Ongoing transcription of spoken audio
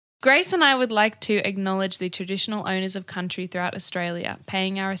Grace and I would like to acknowledge the traditional owners of country throughout Australia,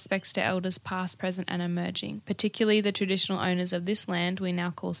 paying our respects to elders past, present and emerging, particularly the traditional owners of this land we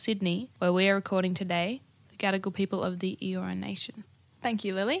now call Sydney, where we are recording today, the Gadigal people of the Eora Nation. Thank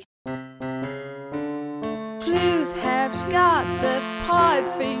you, Lily. Clues have got the pod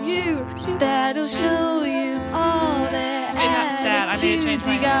for you that'll show you all their attitudes.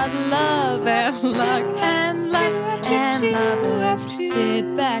 You got love and luck and lust and lovers.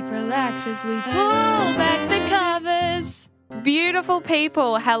 Sit back, relax as we pull back the covers. Beautiful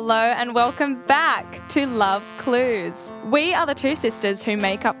people, hello and welcome back to Love Clues. We are the two sisters who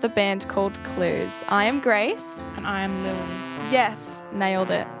make up the band called Clues. I am Grace. And I am Lily. Yes, nailed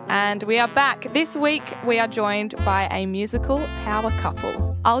it. And we are back. This week we are joined by a musical power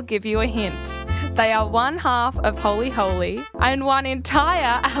couple. I'll give you a hint. They are one half of Holy Holy and one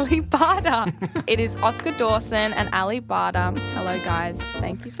entire Ali Barter. It is Oscar Dawson and Ali Barter. Hello, guys.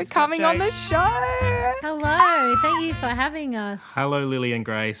 Thank you for coming on the show. Hello. Thank you for having us. Hello, Lily and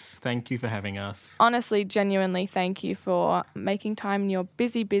Grace. Thank you for having us. Honestly, genuinely, thank you for making time in your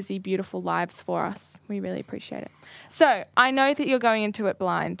busy, beautiful lives for us. We really appreciate it. So, I know that you're going into it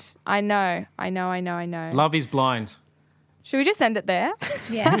blind. I know. Love is blind. Should we just end it there?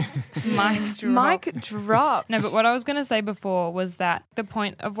 Yes. Mic drop. No, but what I was going to say before was that the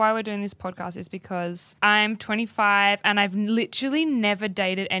point of why we're doing this podcast is because I'm 25 and I've literally never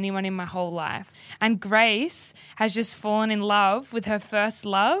dated anyone in my whole life. And Grace has just fallen in love with her first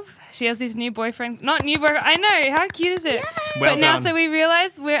love. She has this new boyfriend. Not new boyfriend. I know. How cute is it? Yeah. Well but now, done. so we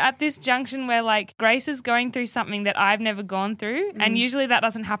realise we're at this junction where, like, Grace is going through something that I've never gone through. And usually that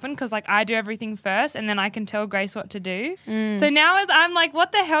doesn't happen because, like, I do everything first and then I can tell Grace what to do. So now I'm like,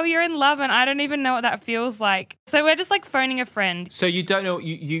 what the hell? You're in love and I don't even know what that feels like. So we're just, like, phoning a friend. So you don't know,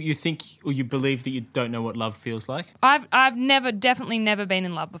 you think or you believe that you don't know what love feels like? I've definitely never been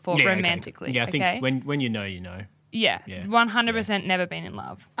in love before, romantically. Okay. Yeah, I think when you know, you know. Yeah, 100% never been in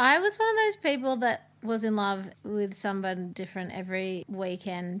love. I was one of those people that was in love with someone different every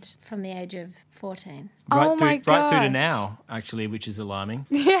weekend from the age of 14. Oh my Right through to gosh. now, actually, which is alarming.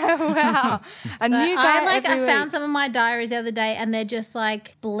 Yeah, wow. A new guy I found some of my diaries the other day and they're just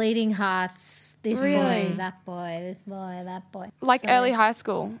like bleeding hearts. This Really? boy, that boy, this boy, that boy. Like So- early high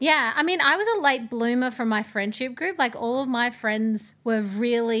school. Yeah, I mean, I was a late bloomer from my friendship group. Like, all of my friends were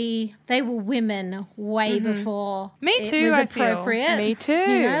they were women way before Me too, it was I feel. appropriate. Me too.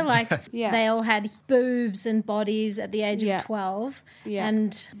 You know, like, Yeah. they all had boobs and bodies at the age Yeah. of 12. Yeah.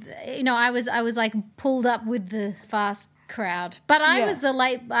 And, you know, I was like pulled up with the fast crowd. But I was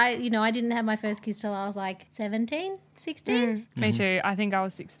I didn't have my first kiss till I was like 17, 16. Me too. I think I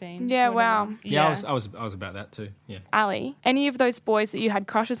was 16. Yeah, or wow. whatever. Yeah, I was about that too. Yeah. Ali, any of those boys that you had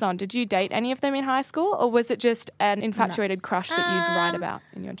crushes on, did you date any of them in high school or was it just an infatuated crush that you'd write about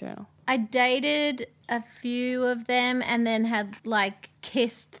in your journal? I dated a few of them and then had like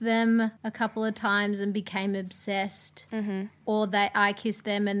kissed them a couple of times and became obsessed. Mm-hmm. Or I kissed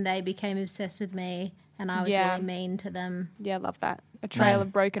them and they became obsessed with me and I was Yeah. really mean to them. Yeah, love that. A trail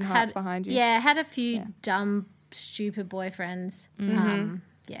of broken hearts behind you. Yeah, had a few dumb, stupid boyfriends.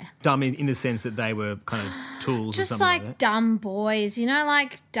 Yeah. Dumb in the sense that they were kind of tools or Just something like like that. dumb boys, you know,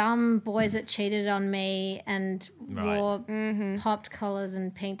 like dumb boys that cheated on me and wore popped collars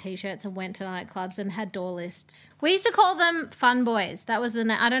and pink T-shirts and went to nightclubs and had door lists. We used to call them fun boys. That was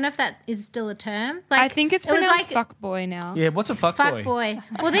I don't know if that is still a term. Like, I think it's it was pronounced like fuckboy now. Yeah, what's a fuckboy? fuck boy.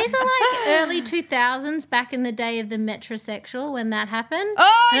 Well, these are like early 2000s, back in the day of the metrosexual when that happened.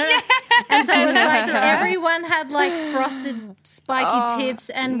 Oh, yeah. And so it was like everyone had like frosted spiky tips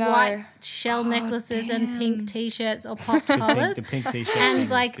and no. white shell necklaces and pink T-shirts or popped collars. The pink T-shirt And thing was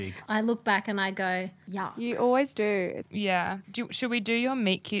like, big. I look back and I go, yuck. You always do. Yeah. Should we do your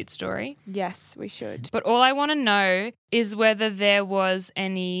meet cute story? Yes, we should. But all I want to know is whether there was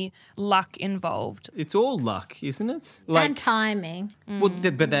any luck involved. It's all luck, isn't it? And timing. Well,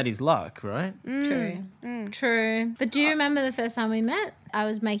 but that is luck, right? True. True. But do you remember the first time we met? I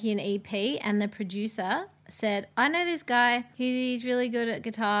was making an EP and the producer said, I know this guy. He's really good at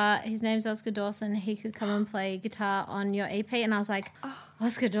guitar. His name's Oscar Dawson. He could come and play guitar on your EP. And I was like,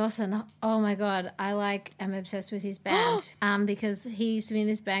 Oscar Dawson, oh my God, I am obsessed with his band because he used to be in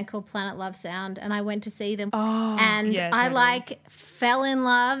this band called Planet Love Sound and I went to see them and yeah, I totally. fell in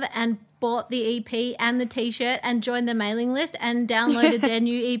love and bought the EP and the T-shirt and joined the mailing list and downloaded their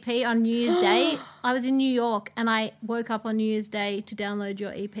new EP on New Year's Day. I was in New York and I woke up on New Year's Day to download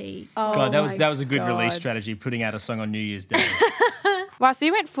your EP. Oh, God, that my was a good release God. strategy, putting out a song on New Year's Day. Wow, so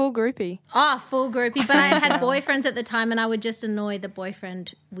you went full groupie. Oh, full groupie. But I had boyfriends at the time and I would just annoy the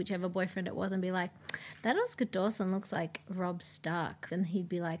boyfriend, whichever boyfriend it was, and be like, that Oscar Dawson looks like Rob Stark. And he'd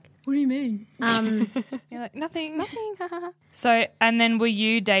be like, what do you mean? You're like, nothing. So, and then were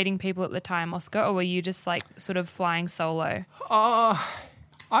you dating people at the time, Oscar, or were you just like sort of flying solo?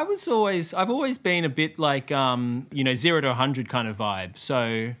 I've always been a bit like, 0 to 100 kind of vibe.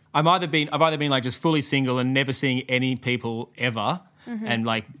 So I've either been like just fully single and never seeing any people ever, and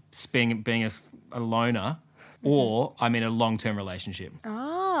like being a loner, or I'm in a long-term relationship.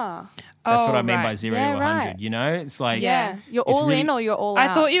 That's what I mean by 0 to 100, right. you know? It's like... Yeah. You're all in or you're all out?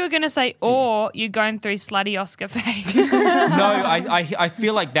 I thought you were going to say, or you're going through slutty Oscar phase. No, I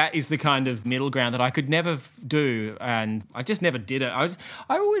feel like that is the kind of middle ground that I could never do, and I just never did it. I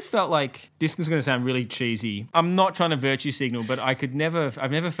always felt like, this is going to sound really cheesy. I'm not trying to virtue signal, but I've never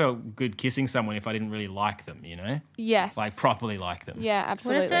felt good kissing someone if I didn't really like them, you know? Yes. Like properly like them. Yeah,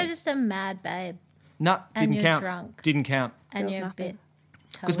 absolutely. What if they're just a mad babe No, and didn't you're count. drunk? Didn't count. And Feels you're nothing. a bit...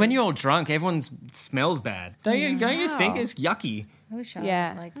 Because when you're all drunk, everyone smells bad. Don't you think it's yucky? I wish I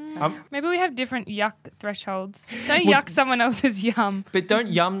Yeah. was like... Maybe we have different yuck thresholds. Don't yuck someone else's yum. But don't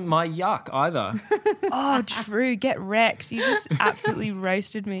yum my yuck either. Oh, true. Get wrecked. You just absolutely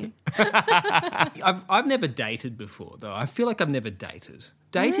roasted me. I've never dated before, though. I feel like I've never dated.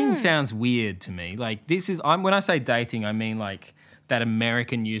 Dating sounds weird to me. Like when I say dating, I mean like that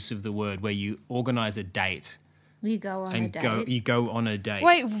American use of the word where you organise a date. You go on a and date. you go on a date.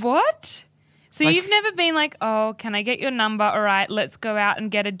 Wait, what? So Like- you've never been like, oh, can I get your number? All right, let's go out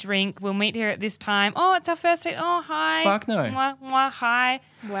and get a drink. We'll meet here at this time. Oh, it's our first date. Oh, hi. Fuck no. Mwah, mwah, hi.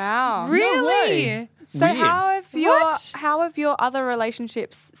 Wow. Really? way. So Weird. how have your other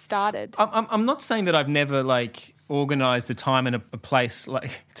relationships started? I'm not saying that I've never like organised a time and a place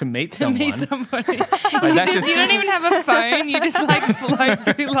like to meet someone. Meet somebody. Like, that's You don't even have a phone. You just like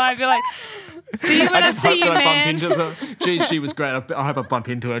float through life. You're like, see you when I see you, that I bump man. into her. Geez, she was great. I hope I bump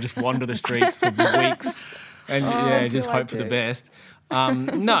into her. Just wander the streets for weeks and just hope for the best.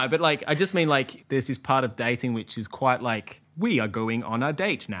 No, but like I just mean like there's this part of dating which is quite like we are going on a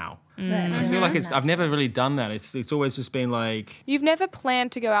date now. I feel like I've never really done that. It's always just been like... You've never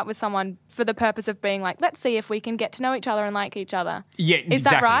planned to go out with someone for the purpose of being like, let's see if we can get to know each other and like each other. Yeah, Is that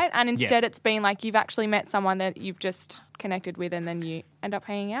exactly. right? And instead Yeah. it's been like you've actually met someone that you've just connected with and then you end up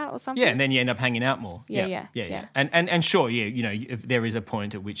hanging out or something? Yeah, and then you end up hanging out more. Yeah. And sure, if there is a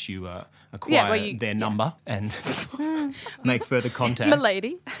point at which you acquire where their number and make further contact.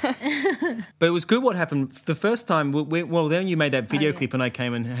 Milady. But it was good what happened the first time. Then you made that video clip and I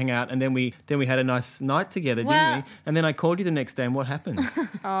came and hang out, and then we had a nice night together, Well- didn't we? And then I called you the next day, and what happened?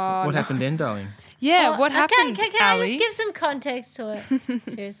 What happened then, darling? Yeah, Well, what happened, Can I Ali? just give some context to it?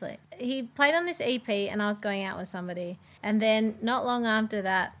 Seriously. He played on this EP and I was going out with somebody. And then not long after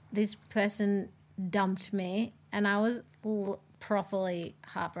that, this person dumped me and I was properly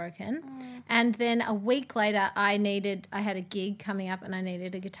heartbroken. And then a week later, I had a gig coming up and I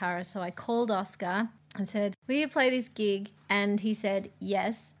needed a guitarist. So I called Oscar and said, will you play this gig? And he said,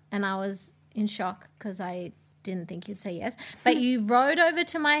 yes. And I was in shock because I didn't think you'd say yes. But you rode over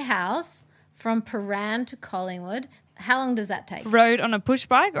to my house from Paran to Collingwood. How long does that take? Rode on a push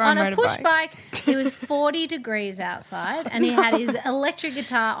bike or On a a push motorbike? bike. It was 40 degrees outside and he had his electric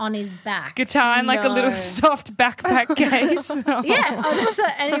guitar on his back. Guitar in like a little soft backpack case. Yeah,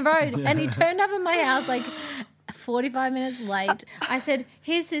 and he rode. And he turned up at my house like 45 minutes late. I said,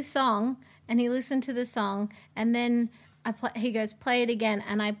 here's his song. And he listened to the song. And then he goes, play it again.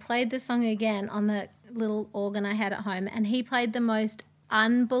 And I played the song again on the little organ I had at home. And he played the most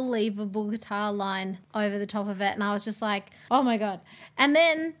unbelievable guitar line over the top of it. And I was just like, oh my God. And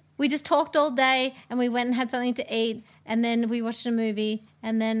then we just talked all day and we went and had something to eat. And then we watched a movie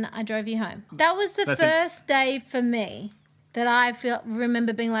and then I drove you home. That was the first day for me that I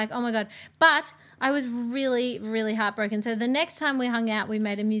remember being like, oh my God. But I was really, really heartbroken. So the next time we hung out, we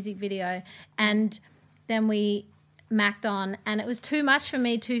made a music video and then we macked on and it was too much for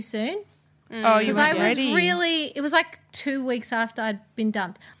me too soon. Oh, you Because weren't I was ready. it was like 2 weeks after I'd been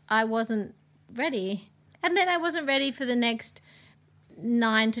dumped. I wasn't ready. And then I wasn't ready for the next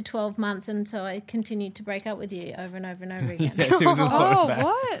 9 to 12 months. And so I continued to break up with you over and over and over again. There was a lot Oh, of that.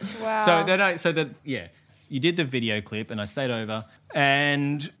 what? Wow. You did the video clip and I stayed over,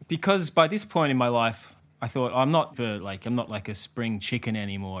 and because by this point in my life I thought I'm not like a spring chicken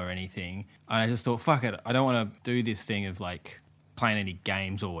anymore or anything, and I just thought fuck it, I don't want to do this thing of like playing any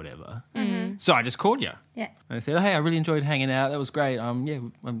games or whatever. So I just called you. Yeah. And I said, hey, I really enjoyed hanging out. That was great. I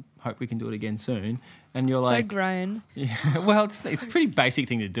hope we can do it again soon. And you're So like... grown. Yeah, well, it's a pretty basic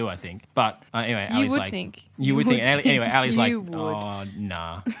thing to do, I think. But anyway, You Ali's would like... think. You would think. Anyway, Ali's like, You would. oh,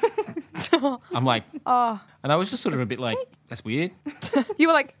 nah. I'm like... And I was just sort of a bit like, that's weird. You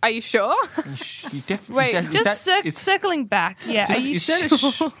were like, are you sure? You definitely... Wait, just circling back. Yeah, are you sure?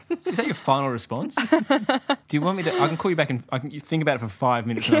 Is that your final response? Do you want me to... I can call you back and I can think about it for 5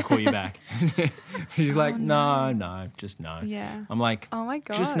 minutes and I'll call you back. She's like, no, just no. Yeah. I'm like, Oh my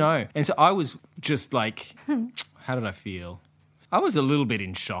God. just no. And so I was just like, how did I feel? I was a little bit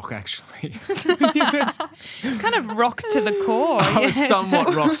in shock, actually. Kind of rocked to the core. I was yes.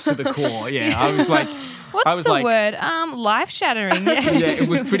 somewhat rocked to the core. Yeah, I was like... What's the word? Life-shattering. Yes. Yeah, it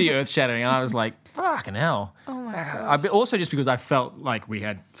was pretty earth-shattering. And I was like, fucking hell. Oh my God. Also just because I felt like we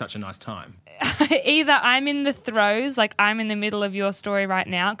had such a nice time. Either I'm in the throes, like I'm in the middle of your story right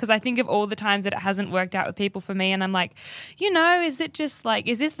now, because I think of all the times that it hasn't worked out with people for me, and I'm like, is it just like,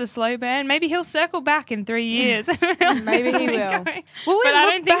 is this the slow burn? Maybe he'll circle back in 3 years. Maybe he will. But I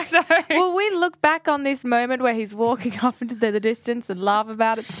don't think so. Will we look back on this moment where he's walking off into the distance and laugh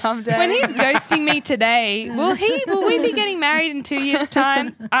about it someday? When he's ghosting me today, will we be getting married in 2 years'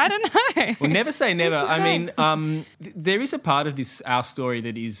 time? I don't know. Well, never say never. I mean, there is a part of our story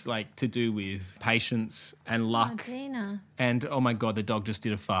that is like to do with patience and luck. Dina. And oh my God, the dog just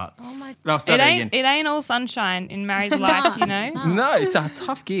did a fart. Oh my I'll start that again. It ain't all sunshine in Mary's life, you know. No, it's a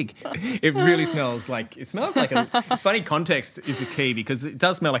tough gig. It really smells like it's funny. Context is the key because it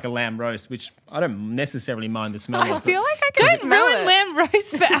does smell like a lamb roast, which I don't necessily mind the smell I of. feel like I can Don't smell ruin it. lamb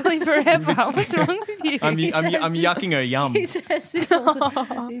roast for Ali forever. What's wrong with you? I'm yucking her yum. He says this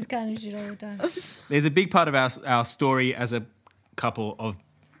these kind of shit all the time. There's a big part of our story as a couple of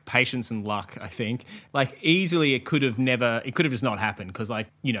patience and luck, I think. Like easily it could have just not happened because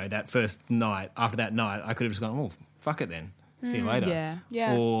that first night, after that night, I could have just gone, oh, fuck it then. See you later.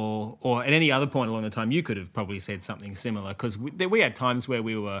 Yeah. Or at any other point along the time, you could have probably said something similar because we had times where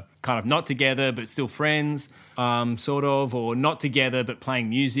we were kind of not together but still friends, sort of, or not together but playing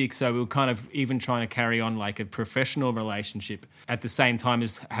music. So we were kind of even trying to carry on like a professional relationship at the same time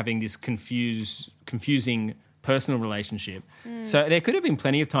as having this confusing personal relationship. So there could have been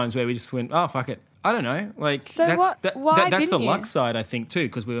plenty of times where we just went, oh, fuck it. I don't know. Like So that's why that's the didn't you? luck side, I think, too,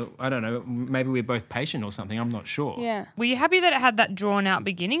 because I don't know, maybe we're both patient or something. I'm not sure. Yeah. Were you happy that it had that drawn out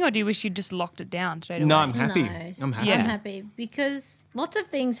beginning, or do you wish you'd just locked it down straight away? No, I'm happy. No, I'm happy. Yeah. I'm happy because lots of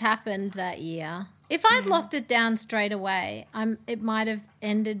things happened that year. If I'd locked it down straight away, it might have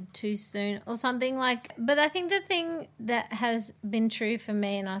ended too soon or something like. But I think the thing that has been true for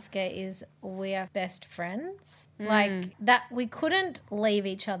me and Oscar is we are best friends. Like that, we couldn't leave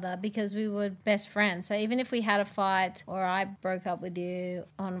each other because we were best friends. So even if we had a fight or I broke up with you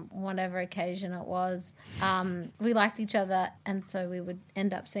on whatever occasion it was, we liked each other, and so we would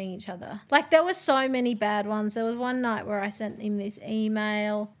end up seeing each other. Like there were so many bad ones. There was one night where I sent him this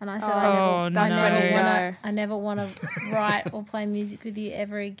email and I said, I never want to write or play music with you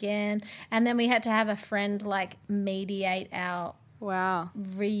ever again. And then we had to have a friend like mediate our Wow.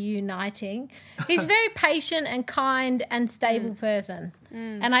 reuniting. He's a very patient and kind and stable person.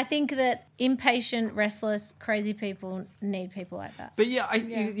 And I think that impatient, restless, crazy people need people like that. But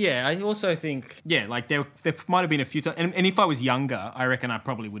I also think, like there might have been a few times, and if I was younger, I reckon I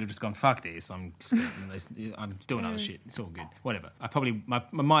probably would have just gone, fuck this, I'm doing other shit, it's all good, whatever. I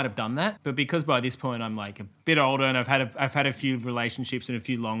might have done that, but because by this point I'm like a bit older and I've had a few relationships and a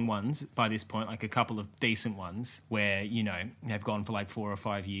few long ones by this point, like a couple of decent ones where, they've gone for like 4 or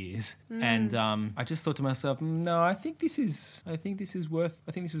 5 years. And I just thought to myself, no, I think this is worth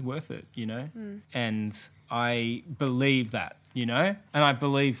it, And I believe that, and I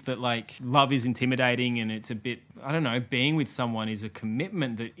believe that like love is intimidating and it's a bit, I don't know, being with someone is a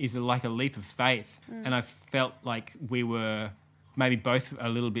commitment that is like a leap of faith. And I felt like we were maybe both a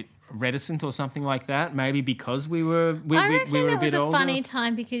little bit reticent or something like that, maybe because we were a bit older. I reckon it was a funny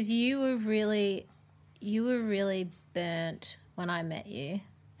time because you were really burnt when I met you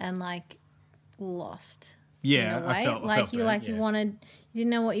and like lost. Yeah, in a way. I felt you burnt, you didn't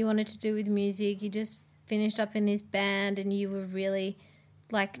know what you wanted to do with music. You just finished up in this band and you were really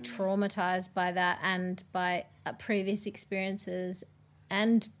like traumatized by that and by previous experiences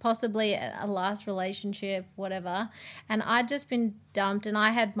and possibly a last relationship, whatever. And I'd just been dumped and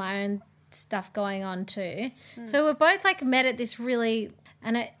I had my own stuff going on too. So we're both like met at this really,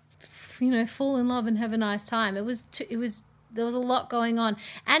 and it, fall in love and have a nice time. There was a lot going on,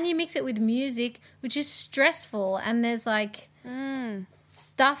 and you mix it with music, which is stressful, and there's like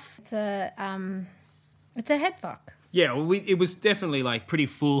stuff. It's a head fuck. Yeah, well, it was definitely like pretty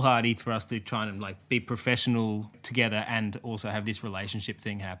foolhardy for us to try and like be professional together and also have this relationship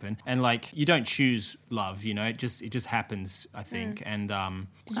thing happen. And like you don't choose love, you know, it just happens, I think. And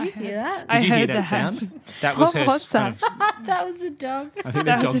Did you hear that? did you hear that sound? That was her was kind of. That was a dog. I think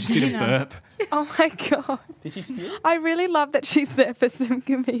the dog just did a burp. Oh my God. Did she spew? I really love that she's there for some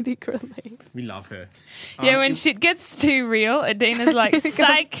comedic relief. We love her. Yeah, when shit gets too real, Adina's like,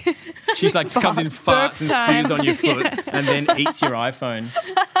 psych. She's like comes in farts and time. spews on your foot and then eats your iPhone.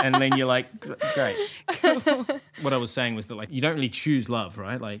 And then you're like, great. What I was saying was that like you don't really choose love,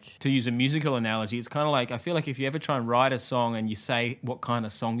 right? Like to use a musical analogy, it's kind of like I feel like if you ever try and write a song and you say what kind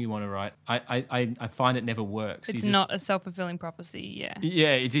of song you want to write, I find it never works. It's not a self-fulfilling prophecy, yeah.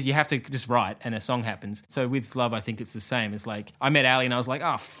 Yeah, you have to just write and a song happens. So with love, I think it's the same. It's like I met Ali and I was like,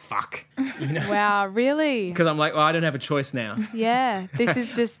 oh, fuck. You know? Wow, really? Because I'm like, well, I don't have a choice now. Yeah, this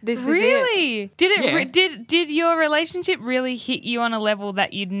is it. Really? Did it? Yeah. Did your relationship really hit you on a level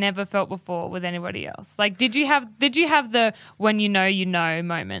that you'd never felt before with anybody else? Like, did you have the when you know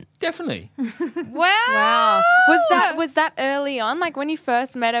moment? Definitely. Wow. Was that early on? Like when you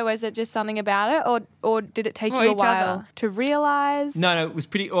first met her, was it just something about it, or did it take Or you a each while other? to realise? No, it was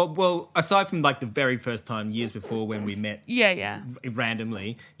pretty. Well, aside from like the very first time years before when we met Yeah.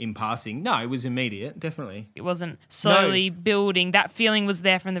 randomly in passing, no, it was immediate. Definitely. It wasn't slowly building. That feeling was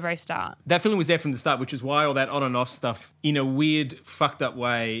there from the very start. That feeling was there from the start, which is why all that on and off stuff, in a weird, fucked up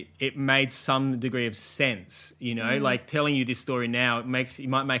way, it made some degree of sense. You know, like telling you this story now, it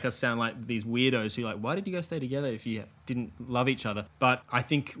might make us sound like these weirdos who like, why did you guys stay together if you didn't love each other? But I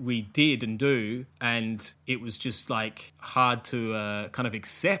think we did and do, and it was just like hard to kind of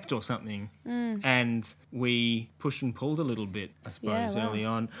accept or something. And we pushed and pulled a little bit, I suppose, early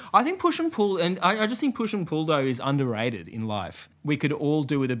on. I think push and pull, and I just think push and pull though is underrated in life. We could all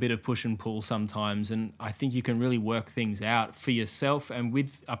do with a bit of push and pull sometimes, and I think you can really work things out for yourself and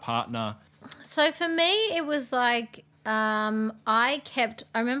with a partner. So for me, it was like I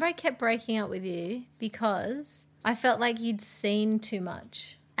remember I kept breaking up with you because I felt like you'd seen too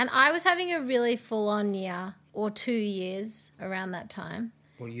much. And I was having a really full-on year or 2 years around that time.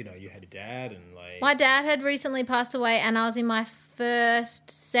 Well, you know, you had a dad and like... My dad had recently passed away and I was in my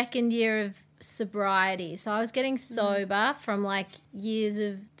second year of sobriety. So I was getting sober from like years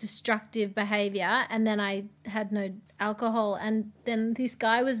of destructive behaviour, and then I had no alcohol, and then this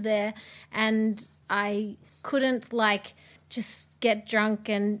guy was there and I couldn't like just get drunk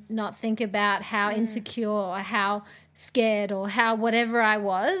and not think about how insecure or how scared or how whatever I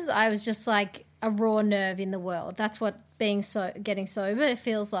was just like a raw nerve in the world. That's what getting sober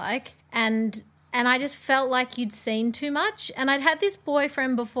feels like. And I just felt like you'd seen too much. And I'd had this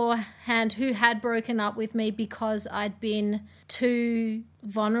boyfriend beforehand who had broken up with me because I'd been too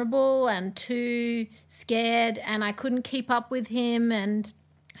vulnerable and too scared and I couldn't keep up with him, and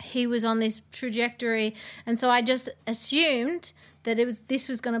he was on this trajectory. And so I just assumed that this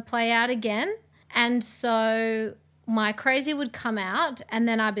was going to play out again. And so my crazy would come out and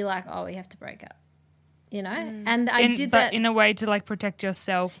then I'd be like, oh, we have to break up. You know, and I did that in a way to like protect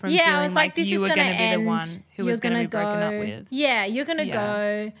yourself from feeling I was like this you is were going to be the end. one who was going to be broken up with. Yeah, you're going to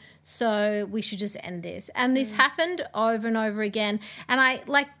go, so we should just end this. And this happened over and over again. And I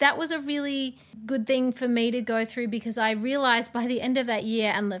like that was a really good thing for me to go through, because I realized by the end of that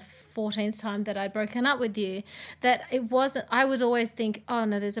year and the 14th time that I'd broken up with you that it wasn't. I would always think, oh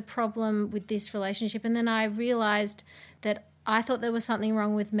no, there's a problem with this relationship, and then I realized that I thought there was something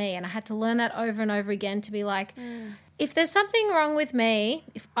wrong with me, and I had to learn that over and over again to be like, if there's something wrong with me,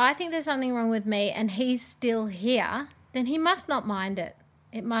 if I think there's something wrong with me and he's still here, then he must not mind it.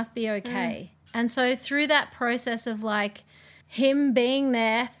 It must be okay. And so through that process of like him being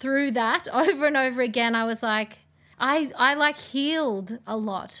there through that over and over again, I was like, I like healed a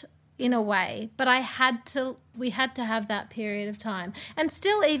lot in a way, but we had to have that period of time. And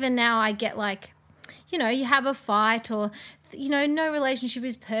still even now I get like, you know, you have a fight or, you know, no relationship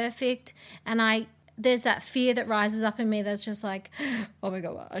is perfect. And there's that fear that rises up in me that's just like, oh my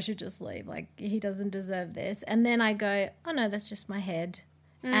God, I should just leave. Like, he doesn't deserve this. And then I go, oh no, that's just my head.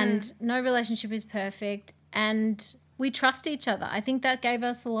 And no relationship is perfect. And we trust each other. I think that gave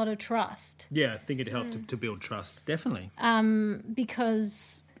us a lot of trust. Yeah, I think it helped to build trust, definitely.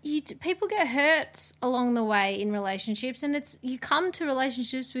 Because people get hurt along the way in relationships, and you come to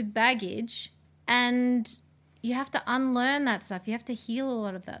relationships with baggage, and you have to unlearn that stuff. You have to heal a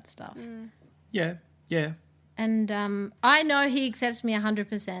lot of that stuff. Yeah. And I know he accepts me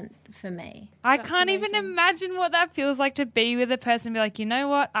 100% for me. I can't even imagine what that feels like to be with a person and be like, you know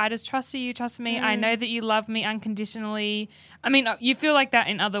what? I just trust you trust me. I know that you love me unconditionally. I mean, you feel like that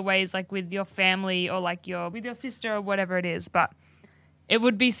in other ways, like with your family or like with your sister or whatever it is. But it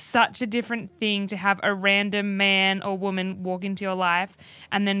would be such a different thing to have a random man or woman walk into your life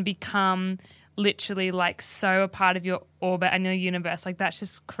and then become literally like so a part of your orbit and your universe. Like that's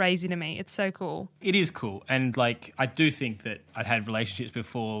just crazy to me. It's so cool. It is cool. And like I do think that I'd had relationships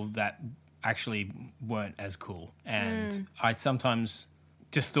before that actually weren't as cool. And I sometimes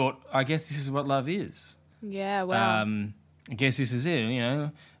just thought, I guess this is what love is. Yeah, well. I guess this is it, you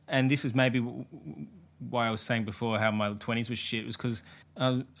know. And this is maybe why I was saying before how my 20s was shit, was because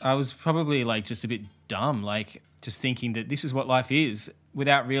I was probably like just a bit dumb, like just thinking that this is what life is,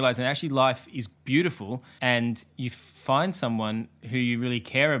 without realising actually life is beautiful, and you find someone who you really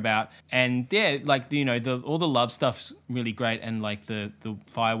care about, and like all the love stuff's really great, and like the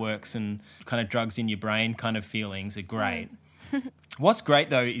fireworks and kind of drugs in your brain kind of feelings are great. What's great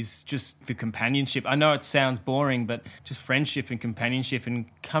though is just the companionship. I know it sounds boring, but just friendship and companionship and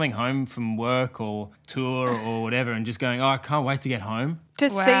coming home from work or tour or whatever and just going, oh, I can't wait to get home. To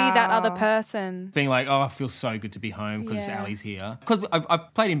see that other person. Being like, oh, I feel so good to be home because Ali's here. Because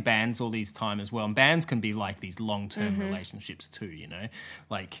I've played in bands all these time as well. And bands can be like these long-term relationships too, you know,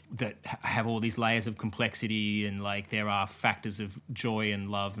 like that have all these layers of complexity, and like there are factors of joy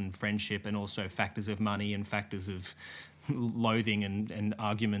and love and friendship, and also factors of money and factors of loathing and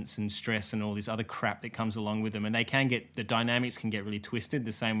arguments and stress and all this other crap that comes along with them. And the dynamics can get really twisted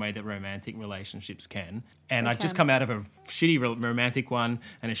the same way that romantic relationships can. And I'd just come out of a shitty romantic one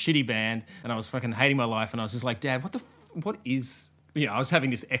and a shitty band, and I was fucking hating my life, and I was just like, Dad, what is... You know, I was having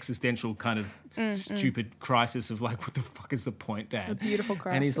this existential kind of stupid crisis of like, what the fuck is the point, Dad? A beautiful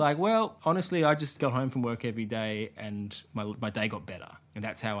crisis. And he's like, well, honestly, I just got home from work every day and my day got better. And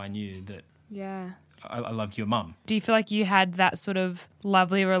that's how I knew that I loved your mum. Do you feel like you had that sort of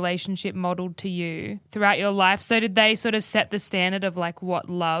lovely relationship modelled to you throughout your life? So did they sort of set the standard of like what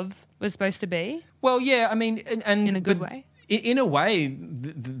love was supposed to be? Well, yeah, I mean... and in a good way? In a way,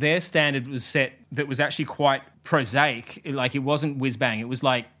 their standard was set that was actually quite prosaic. Like, it wasn't whiz-bang. It was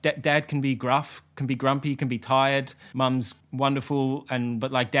like, Dad can be gruff, can be grumpy, can be tired. Mum's wonderful,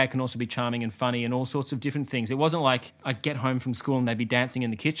 but like Dad can also be charming and funny and all sorts of different things. It wasn't like I'd get home from school and they'd be dancing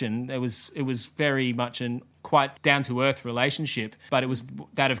in the kitchen. It was very much an quite down-to-earth relationship, but it was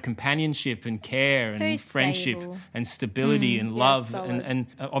that of companionship and care and Very friendship stable. and stability and love and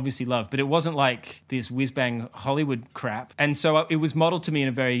obviously love. But it wasn't like this whiz-bang Hollywood crap. And so it was modelled to me in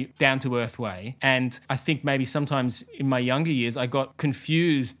a very down-to-earth way. And I think maybe sometimes in my younger years I got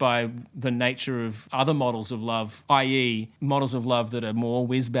confused by the nature of other models of love, i.e. models of love that are more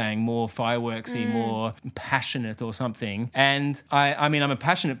whiz-bang, more fireworksy, more passionate or something. And I mean, I'm a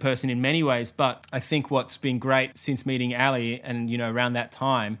passionate person in many ways, but I think what's been great since meeting Ali and, you know, around that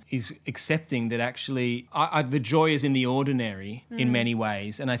time is accepting that actually the joy is in the ordinary in many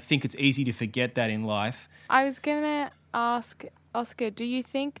ways. And I think it's easy to forget that in life. I was going to ask, Oscar, do you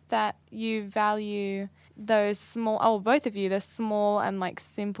think that you value those small, both of you, the small and like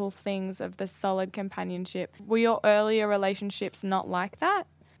simple things of the solid companionship? Were your earlier relationships not like that?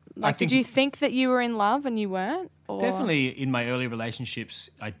 Like, did you think that you were in love and you weren't? Or? Definitely in my early relationships,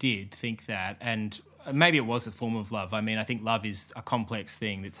 I did think that. And maybe it was a form of love. I mean, I think love is a complex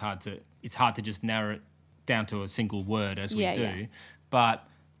thing that's hard to just narrow it down to a single word as we do. Yeah. But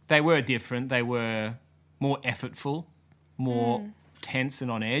they were different. They were more effortful, more tense and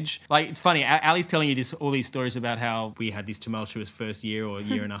on edge. Like, it's funny, Ali's telling you all these stories about how we had this tumultuous first year or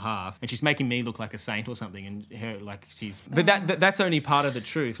year and a half, and she's making me look like a saint or something, and her, like, but that's only part of the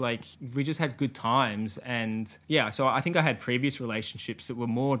truth. Like, we just had good times, and yeah, so I think I had previous relationships that were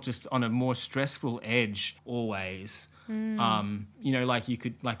more just on a more stressful edge always. You know,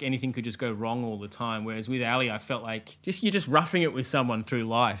 like anything could just go wrong all the time. Whereas with Ali, I felt like you're just roughing it with someone through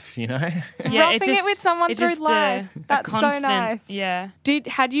life, you know? Yeah, roughing it with someone through life. That's constant, so nice. Yeah.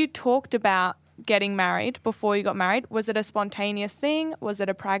 Had you talked about getting married before you got married? Was it a spontaneous thing? Was it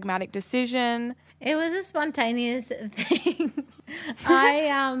a pragmatic decision? It was a spontaneous thing.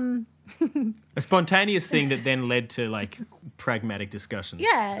 A spontaneous thing that then led to like pragmatic discussions.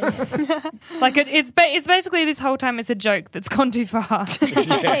 Yeah. Like it's basically this whole time it's a joke that's gone too far.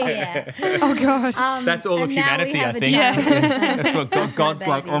 Yeah. Oh God. That's all of and now we humanity, have I a think. child. That's what God's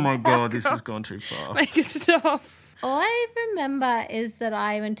like, oh my God, this has gone too far. Make it stop. All I remember is that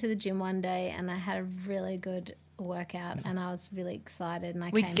I went to the gym one day and I had a really good workout and I was really excited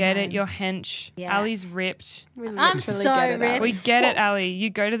and We came get home. it, you're hench. Yeah. Ali's ripped. I'm so ripped. We get it, Ali.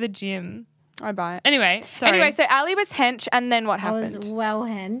 You go to the gym. I buy it. Anyway, sorry. Anyway, so Ali was hench, and then what I happened? was well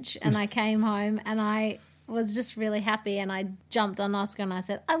hench, and I came home and I was just really happy, and I jumped on Oscar and I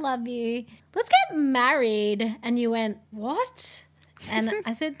said, I love you. Let's get married. And you went, what? And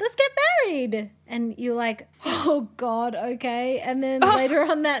I said, let's get married. And you're like, oh, God, okay. And then later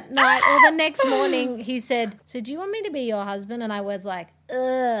on that night or the next morning, he said, so do you want me to be your husband? And I was like,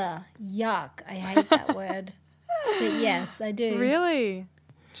 ugh, yuck. I hate that word. But yes, I do. Really?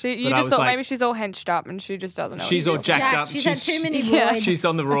 You But I just was thought like- maybe she's all henched up and she just doesn't know. She's what all she's jacked up. She's had too many roids. She's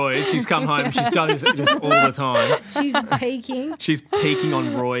on the roids. She's come home. She's done this just all the time. She's peaking. She's peaking on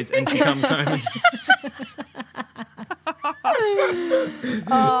roids, and she comes home.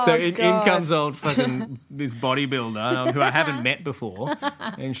 So in comes old fucking this bodybuilder who I haven't met before,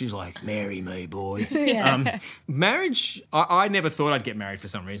 and she's like, "Marry me, boy." Marriage. I never thought I'd get married for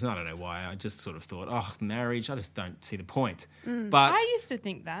some reason. I don't know why. I just sort of thought, oh, marriage. I just don't see the point. But I used to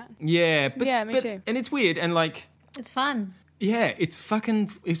think that. yeah, but Yeah, me too. And it's weird, and like, It's fun. yeah, it's fun.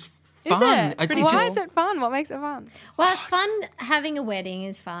 Is It it? just- Why is it fun? What makes it fun? Well, it's fun. Having a wedding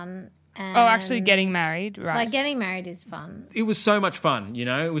is fun. And Oh, actually getting married, right? Like getting married is fun. It was so much fun, you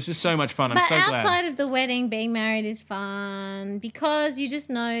know. It was just so much fun. I'm But so outside glad. of the wedding, being married is fun because you just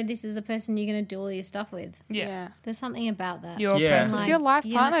know this is the person you're going to do all your stuff with. yeah. There's something about that. Your Yeah. person. It's your life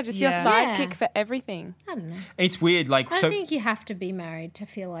you know- partner, just your Yeah. sidekick Yeah. for everything. I don't know. It's weird, like I so. don't think you have to be married to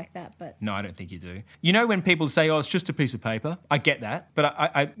feel like that, but No, I don't think you do. You know when people say, "Oh, it's just a piece of paper," I get that, but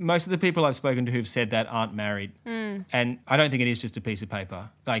I most of the people I've spoken to who've said that aren't married, and I don't think it is just a piece of paper.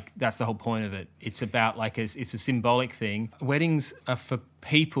 Like that's the whole point of it. It's about like it's a symbolic thing. Weddings are for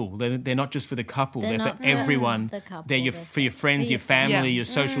people. They're not just for the couple. They're They're not for for everyone. the couple, They're they're for your friends, for your your family, family. your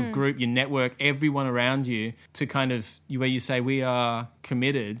social group, your network, everyone around you. To kind of where you say we are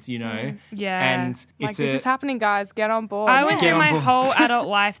committed, you know. Yeah. And Like, it's this is happening, guys. Get on board. I went Get through on my board. whole adult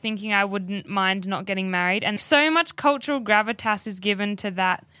life thinking I wouldn't mind not getting married, and so much cultural gravitas is given to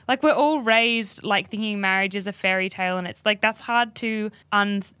that. Like we're all raised like thinking marriage is a fairy tale, and it's like that's hard to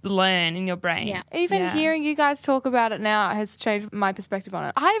unlearn in your brain. Yeah. Even Yeah. hearing you guys talk about it now has changed my perspective on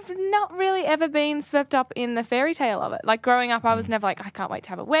it. I've not really ever been swept up in the fairy tale of it. Like growing up, I was never like, I can't wait to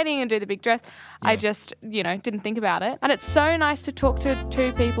have a wedding and do the big dress. I just, didn't think about it. And it's so nice to talk to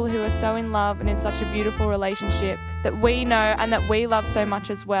two people who are so in love and in such a beautiful relationship that we know and that we love so much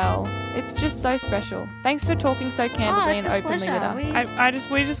as well. It's just so special. Thanks for talking so candidly it's and a openly pleasure. with us.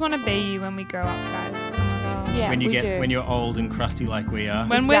 We just want to be you when we grow up, guys. Oh my God. Yeah, when you we get do. when you're old and crusty like we are.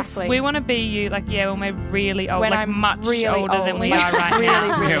 When Exactly. we want to be you, like when we're really old, When like I'm much really older old. than we Like, are right really,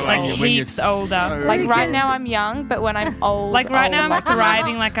 now. really Yeah, old. when Like you're heaps older. Like right Because- now I'm young, but when I'm old, Like right old, now I'm like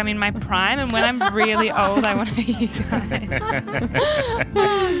thriving, like I'm in my prime, and when I'm really old, I want to be you guys.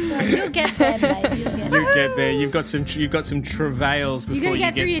 you'll get there, babe. You'll get there. You get there. You've got some travails You're before going to you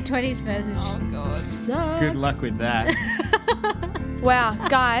get through get. your 20s first. Oh, God. Sucks. Good luck with that. Wow,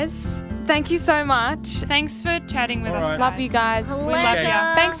 guys, thank you so much. Thanks for chatting with All us. right. Love you guys. We love Pleasure.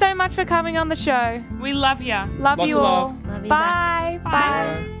 ya. Thanks so much for coming on the show. We love ya. Love Lots you of all. love. Love you Bye. Bye.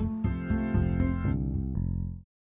 Bye.